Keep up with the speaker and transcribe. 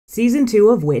Season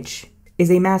 2 of W.I.T.C.H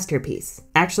is a masterpiece.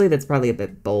 Actually, that's probably a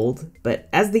bit bold, but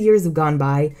as the years have gone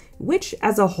by, W.I.T.C.H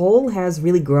as a whole has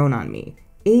really grown on me.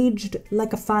 Aged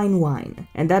like a fine wine,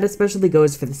 and that especially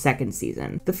goes for the second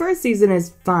season. The first season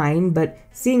is fine, but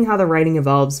seeing how the writing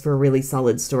evolves for really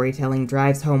solid storytelling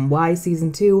drives home why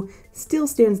season 2 still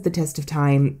stands the test of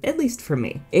time, at least for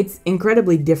me. It's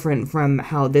incredibly different from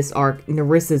how this arc,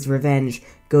 Nerissa's Revenge,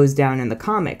 goes down in the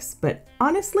comics, but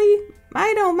honestly,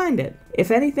 I don't mind it.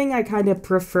 If anything, I kind of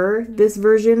prefer this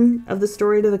version of the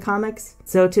story to the comics.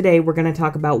 So today we're going to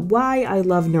talk about why I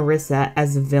love Nerissa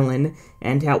as a villain,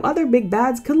 and how other big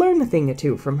bads could learn a thing or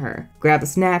two from her. Grab a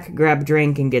snack, grab a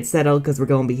drink, and get settled because we're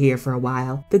going to be here for a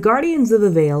while. The Guardians of the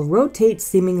Veil rotate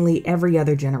seemingly every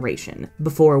other generation.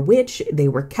 Before which, they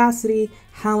were Cassidy,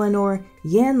 Halinor,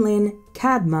 Yanlin,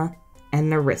 Kadma, and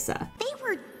Nerissa. They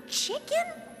were chicken?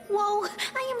 Whoa,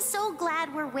 I am so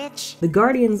glad we're witch. The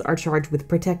Guardians are charged with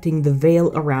protecting the veil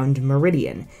around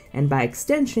Meridian, and by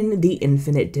extension, the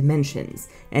infinite dimensions,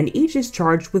 and each is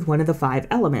charged with one of the 5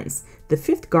 elements, the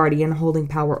 5th Guardian holding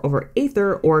power over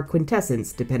Aether or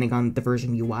Quintessence, depending on the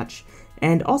version you watch,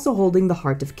 and also holding the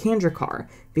heart of Kandrakar,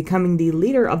 becoming the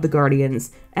leader of the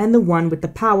Guardians and the one with the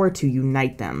power to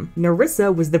unite them.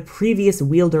 Nerissa was the previous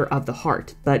wielder of the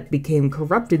heart, but became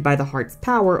corrupted by the heart's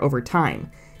power over time.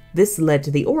 This led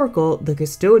to the Oracle, the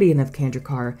custodian of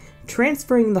Kandrakar,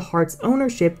 transferring the heart's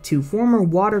ownership to former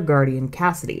Water Guardian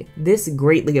Cassidy. This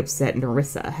greatly upset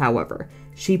Nerissa, however.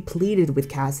 She pleaded with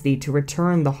Cassidy to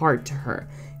return the heart to her,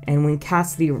 and when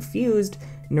Cassidy refused,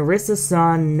 Nerissa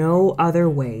saw no other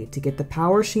way to get the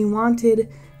power she wanted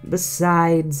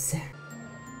besides...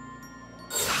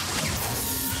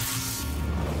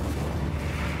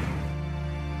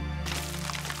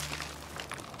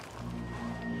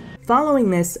 Following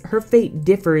this, her fate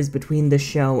differs between the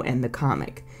show and the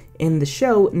comic. In the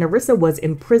show, Nerissa was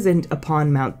imprisoned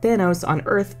upon Mount Thanos on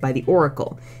Earth by the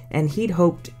Oracle, and he'd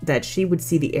hoped that she would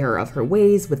see the error of her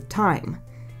ways with time.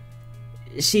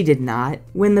 She did not.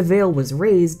 When the veil was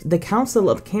raised, the Council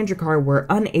of Kandrakar were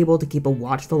unable to keep a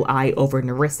watchful eye over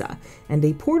Nerissa, and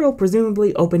a portal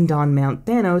presumably opened on Mount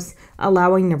Thanos,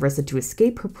 allowing Nerissa to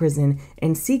escape her prison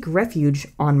and seek refuge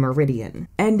on Meridian.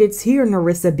 And it's here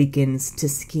Nerissa begins to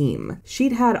scheme.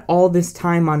 She'd had all this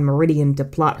time on Meridian to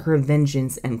plot her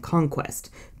vengeance and conquest,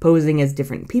 posing as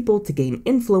different people to gain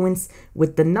influence,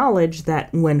 with the knowledge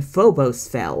that when Phobos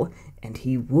fell, and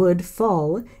he would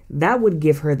fall, that would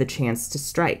give her the chance to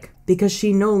strike. Because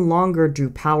she no longer drew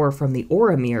power from the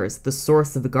Aura Mirrors, the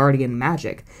source of the Guardian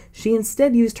magic, she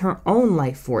instead used her own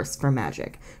life force for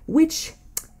magic, which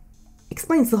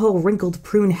explains the whole wrinkled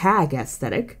prune hag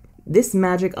aesthetic. This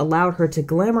magic allowed her to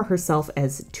glamour herself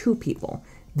as 2 people,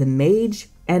 the Mage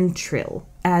and Trill.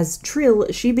 As Trill,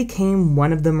 she became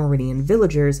one of the Meridian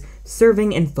villagers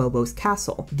serving in Phobos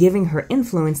Castle, giving her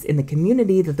influence in the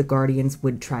community that the Guardians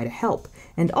would try to help,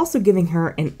 and also giving her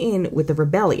an in with the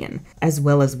rebellion, as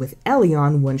well as with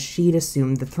Elion once she'd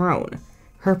assumed the throne.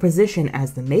 Her position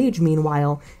as the Mage,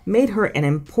 meanwhile, made her an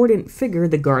important figure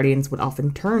the Guardians would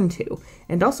often turn to,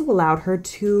 and also allowed her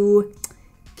to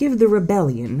give the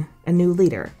rebellion a new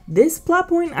leader. This plot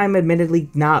point I'm admittedly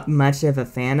not much of a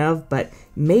fan of, but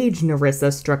Mage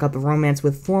Nerissa struck up a romance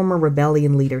with former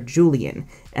rebellion leader Julian,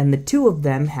 and the 2 of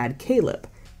them had Caleb.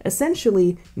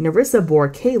 Essentially, Nerissa bore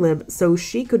Caleb so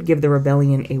she could give the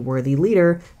rebellion a worthy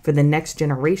leader for the next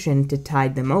generation to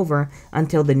tide them over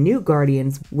until the new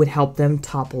Guardians would help them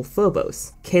topple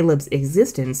Phobos. Caleb's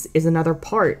existence is another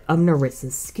part of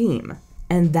Nerissa's scheme.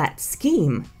 And that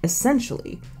scheme,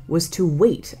 essentially, was to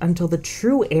wait until the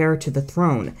true heir to the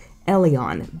throne,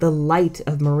 Elion, the light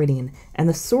of Meridian and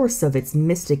the source of its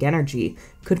mystic energy,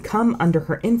 could come under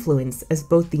her influence as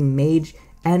both the Mage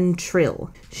and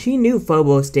Trill. She knew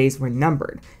Phobos' days were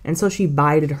numbered, and so she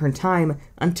bided her time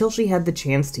until she had the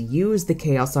chance to use the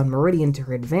chaos on Meridian to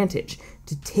her advantage,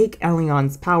 to take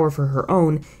Elion's power for her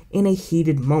own in a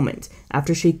heated moment,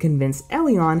 after she convinced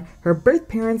Elion her birth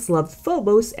parents loved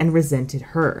Phobos and resented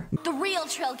her. The real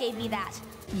Trill gave me that.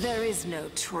 There is no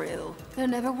Trill. There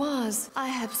never was. I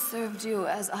have served you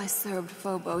as I served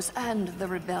Phobos and the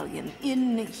rebellion,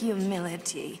 in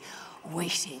humility,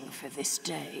 waiting for this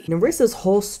day. Nerissa's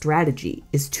whole strategy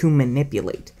is to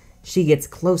manipulate. She gets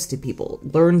close to people,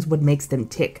 learns what makes them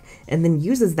tick, and then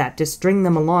uses that to string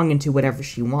them along into whatever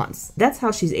she wants. That's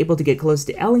how she's able to get close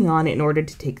to Elion in order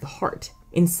to take the heart.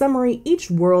 In summary, each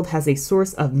world has a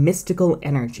source of mystical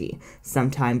energy.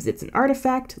 Sometimes it's an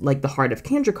artifact, like the Heart of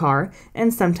Kandrakar,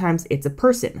 and sometimes it's a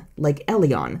person, like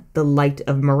Elion, the Light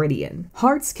of Meridian.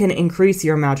 Hearts can increase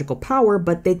your magical power,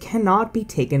 but they cannot be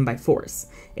taken by force.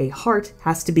 a heart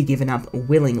has to be given up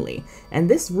willingly, and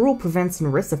this rule prevents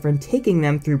Nerissa from taking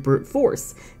them through brute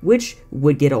force, which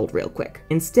would get old real quick.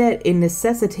 Instead, it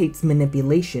necessitates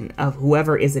manipulation of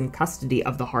whoever is in custody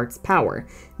of the heart's power,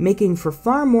 making for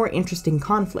far more interesting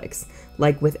conflicts,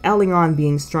 like with Elion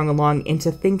being strung along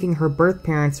into thinking her birth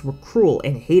parents were cruel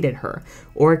and hated her,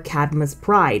 or Kadma's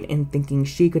pride in thinking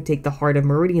she could take the heart of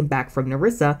Meridian back from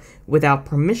Nerissa without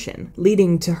permission,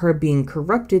 leading to her being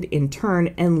corrupted in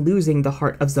turn and losing the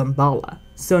heart of Zambala.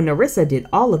 So Nerissa did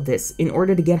all of this in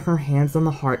order to get her hands on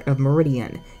the heart of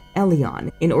Meridian,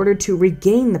 Elion, in order to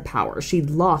regain the power she'd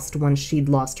lost once she'd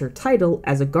lost her title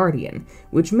as a guardian,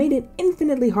 which made it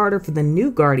infinitely harder for the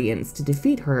new guardians to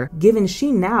defeat her, given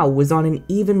she now was on an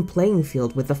even playing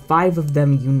field with the 5 of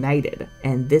them united.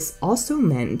 And this also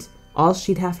meant all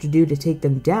she'd have to do to take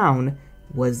them down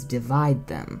was divide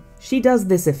them. She does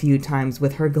this a few times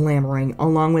with her glamoring,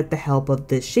 along with the help of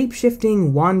the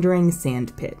shape-shifting, wandering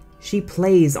sandpit. She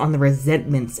plays on the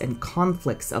resentments and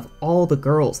conflicts of all the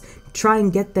girls, to try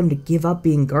and get them to give up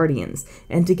being guardians,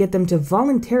 and to get them to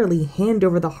voluntarily hand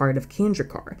over the heart of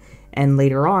Kandrakar. And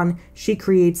later on, she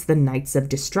creates the Knights of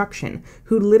Destruction,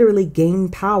 who literally gain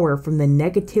power from the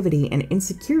negativity and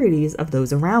insecurities of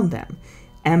those around them.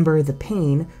 Ember the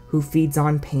Pain, who feeds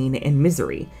on pain and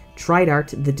misery.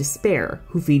 Tridart the Despair,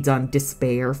 who feeds on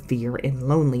despair, fear, and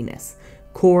loneliness.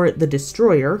 Kor the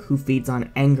Destroyer, who feeds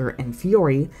on anger and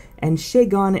fury, and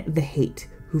Shagon the Hate,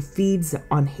 who feeds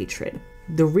on hatred.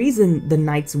 The reason the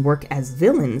Knights work as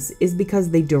villains is because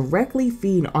they directly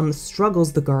feed on the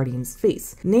struggles the Guardians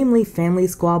face, namely family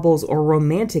squabbles or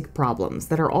romantic problems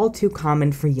that are all too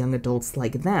common for young adults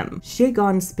like them.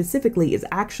 Shagon specifically is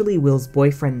actually Will's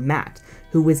boyfriend Matt,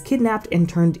 who was kidnapped and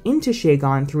turned into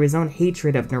Shagon through his own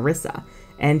hatred of Nerissa,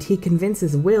 and he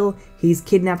convinces Will he's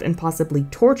kidnapped and possibly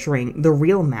torturing the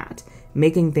real Matt,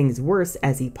 making things worse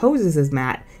as he poses as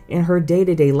Matt in her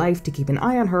day-to-day life to keep an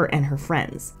eye on her and her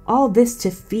friends. All this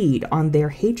to feed on their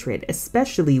hatred,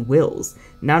 especially Will's,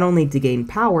 not only to gain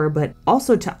power, but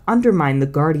also to undermine the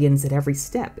Guardians at every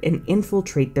step and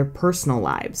infiltrate their personal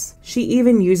lives. She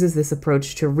even uses this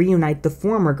approach to reunite the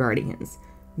former Guardians.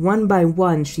 One by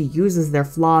one, she uses their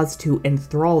flaws to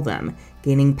enthrall them,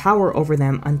 gaining power over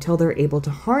them until they're able to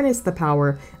harness the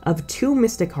power of 2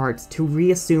 mystic hearts to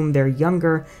reassume their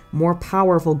younger, more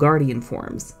powerful guardian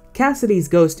forms. Cassidy's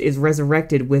ghost is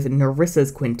resurrected with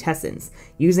Nerissa's quintessence,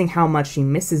 using how much she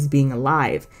misses being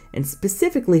alive, and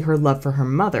specifically her love for her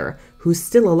mother, who's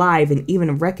still alive and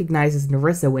even recognizes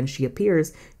Nerissa when she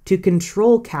appears, to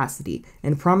control Cassidy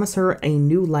and promise her a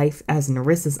new life as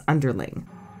Nerissa's underling.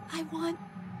 I want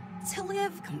to live.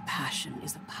 Compassion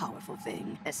is a powerful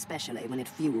thing, especially when it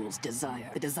fuels desire.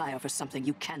 The desire for something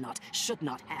you cannot, should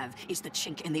not have, is the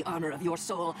chink in the armor of your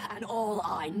soul, and all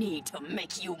I need to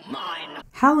make you mine.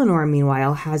 Halinor,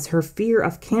 meanwhile, has her fear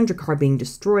of Kandrakar being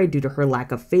destroyed due to her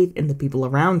lack of faith in the people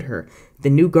around her, the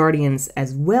new Guardians,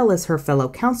 as well as her fellow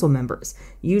council members,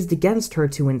 used against her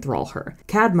to enthrall her.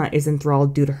 Kadma is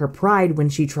enthralled due to her pride when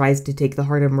she tries to take the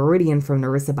heart of Meridian from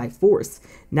Nerissa by force,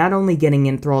 not only getting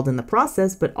enthralled in the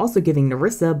process, but also giving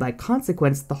Nerissa, by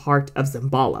consequence, the heart of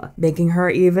Zambala, making her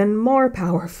even more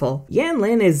powerful.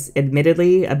 Yanlin is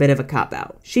admittedly a bit of a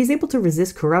cop-out. She's able to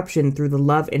resist corruption through the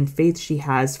love and faith she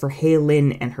has for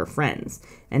Heilin and her friends,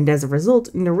 and as a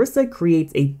result, Nerissa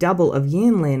creates a double of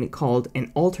Yanlin called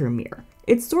an altar mirror.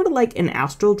 It's sort of like an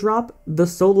astral drop, the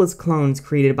soulless clones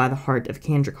created by the heart of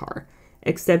Kandrakar,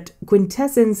 except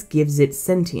quintessence gives it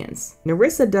sentience.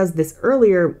 Nerissa does this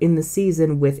earlier in the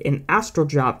season with an astral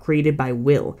drop created by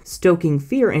Will, stoking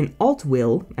fear in Alt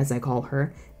Will, as I call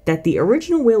her, that the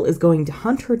original Will is going to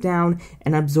hunt her down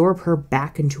and absorb her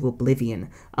back into oblivion,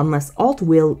 unless Alt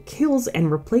Will kills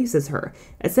and replaces her,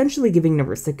 essentially giving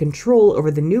Nerissa control over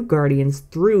the new Guardians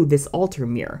through this altar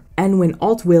mirror. And when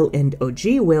Alt Will and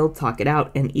OG Will talk it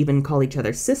out and even call each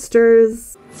other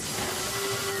sisters...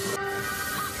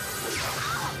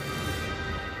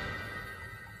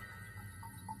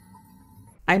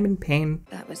 I'm in pain.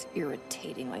 That was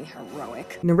irritatingly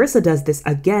heroic. Nerissa does this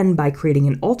again by creating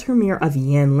an altar mirror of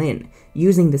Yanlin,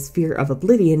 using the Sphere of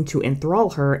Oblivion to enthrall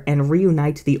her and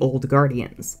reunite the old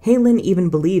Guardians. Heilin even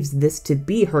believes this to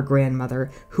be her grandmother,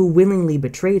 who willingly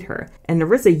betrayed her, and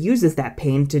Nerissa uses that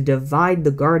pain to divide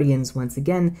the Guardians once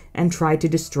again and try to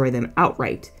destroy them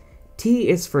outright. T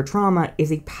is for Trauma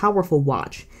is a powerful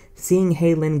watch, seeing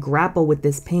Heilin grapple with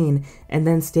this pain and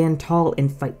then stand tall and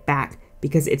fight back,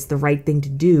 because it's the right thing to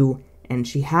do, and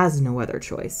she has no other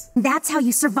choice. That's how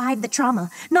you survive the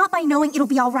trauma. Not by knowing it'll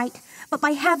be alright, but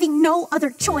by having no other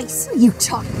choice. You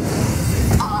talk.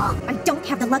 I don't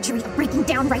have the luxury of breaking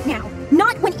down right now.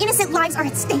 Not when innocent lives are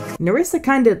at stake. Nerissa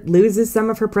kind of loses some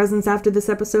of her presence after this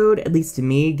episode, at least to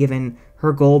me, given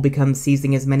her goal becomes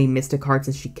seizing as many mystic hearts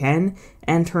as she can,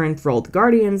 and her enthralled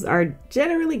guardians are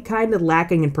generally kind of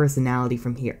lacking in personality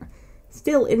from here.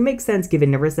 Still, it makes sense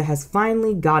given Nerissa has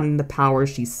finally gotten the power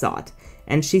she sought,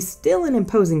 and she's still an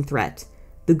imposing threat.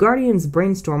 The Guardians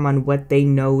brainstorm on what they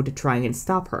know to try and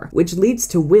stop her, which leads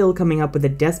to Will coming up with a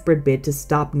desperate bid to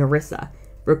stop Nerissa,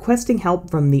 requesting help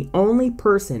from the only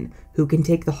person who can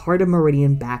take the Heart of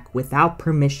Meridian back without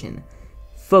permission,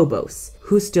 Phobos,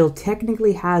 who still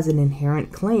technically has an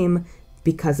inherent claim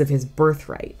because of his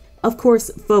birthright. Of course,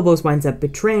 Phobos winds up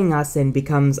betraying us and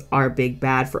becomes our big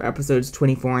bad for episodes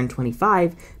 24 and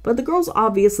 25, but the girls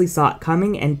obviously saw it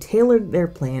coming and tailored their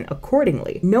plan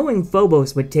accordingly. Knowing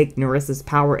Phobos would take Nerissa's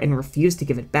power and refuse to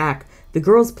give it back, the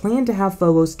girls planned to have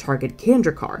Phobos target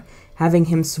Kandrakar, having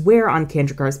him swear on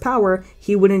Kandrakar's power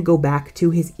he wouldn't go back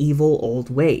to his evil old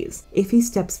ways. If he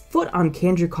steps foot on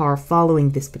Kandrakar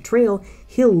following this betrayal,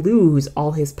 he'll lose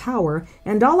all his power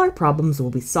and all our problems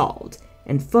will be solved.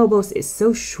 And Phobos is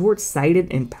so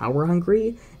short-sighted and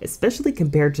power-hungry, especially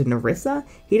compared to Nerissa,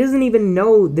 he doesn't even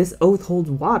know this oath holds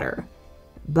water.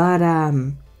 But,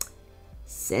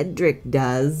 Cedric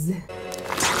does.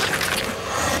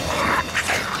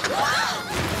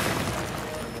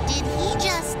 Did he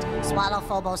just swallow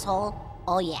Phobos whole?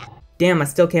 Oh yeah. Damn, I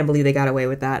still can't believe they got away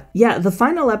with that. Yeah, the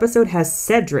final episode has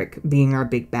Cedric being our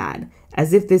big bad,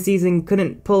 as if this season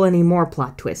couldn't pull any more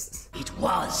plot twists. It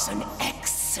was an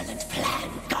excellent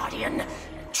plan, Guardian.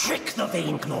 Trick the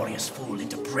vainglorious fool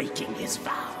into breaking his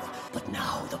vow. But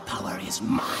now the power is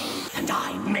mine, and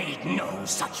I made no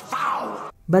such vow.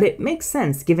 But it makes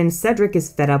sense given Cedric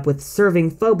is fed up with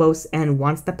serving Phobos and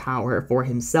wants the power for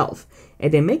himself.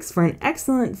 And it makes for an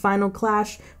excellent final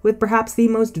clash with perhaps the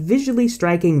most visually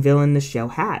striking villain the show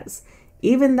has.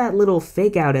 Even that little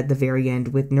fake out at the very end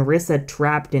with Nerissa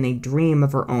trapped in a dream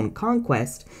of her own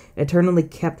conquest, eternally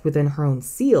kept within her own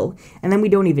seal, and then we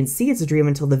don't even see it's a dream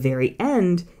until the very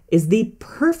end, is the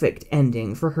perfect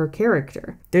ending for her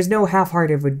character. There's no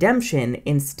half-hearted redemption,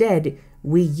 instead,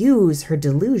 we use her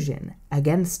delusion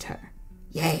against her.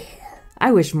 Yeah!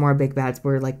 I wish more big bads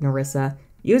were like Nerissa,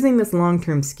 using this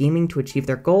long-term scheming to achieve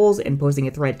their goals and posing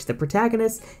a threat to the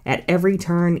protagonists at every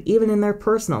turn, even in their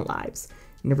personal lives.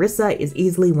 Nerissa is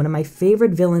easily one of my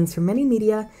favorite villains from many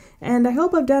media, and I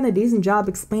hope I've done a decent job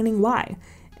explaining why.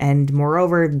 And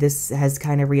moreover, this has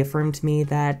kind of reaffirmed to me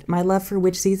that my love for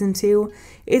Witch Season 2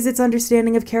 is its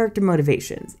understanding of character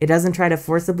motivations. It doesn't try to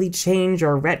forcibly change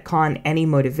or retcon any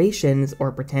motivations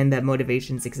or pretend that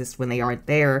motivations exist when they aren't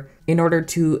there in order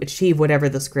to achieve whatever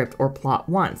the script or plot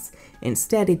wants.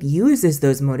 Instead, it uses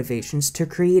those motivations to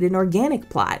create an organic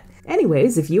plot.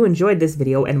 Anyways, if you enjoyed this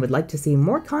video and would like to see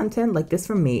more content like this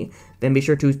from me, then be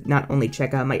sure to not only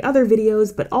check out my other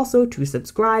videos, but also to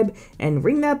subscribe and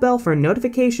ring that bell for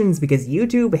notifications because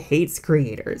YouTube hates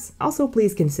creators. Also,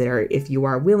 please consider, if you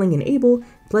are willing and able,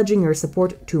 pledging your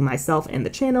support to myself and the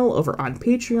channel over on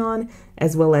Patreon,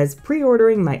 as well as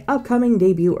pre-ordering my upcoming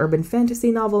debut urban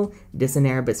fantasy novel,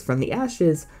 Diseneribus from the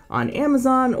Ashes, on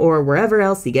Amazon or wherever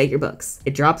else you get your books.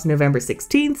 It drops November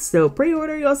 16th, so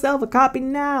pre-order yourself a copy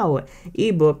now!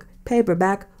 Ebook,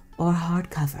 paperback, or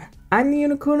hardcover. I'm the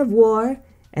Unicorn of War,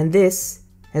 and this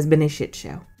has been a shit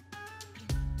show.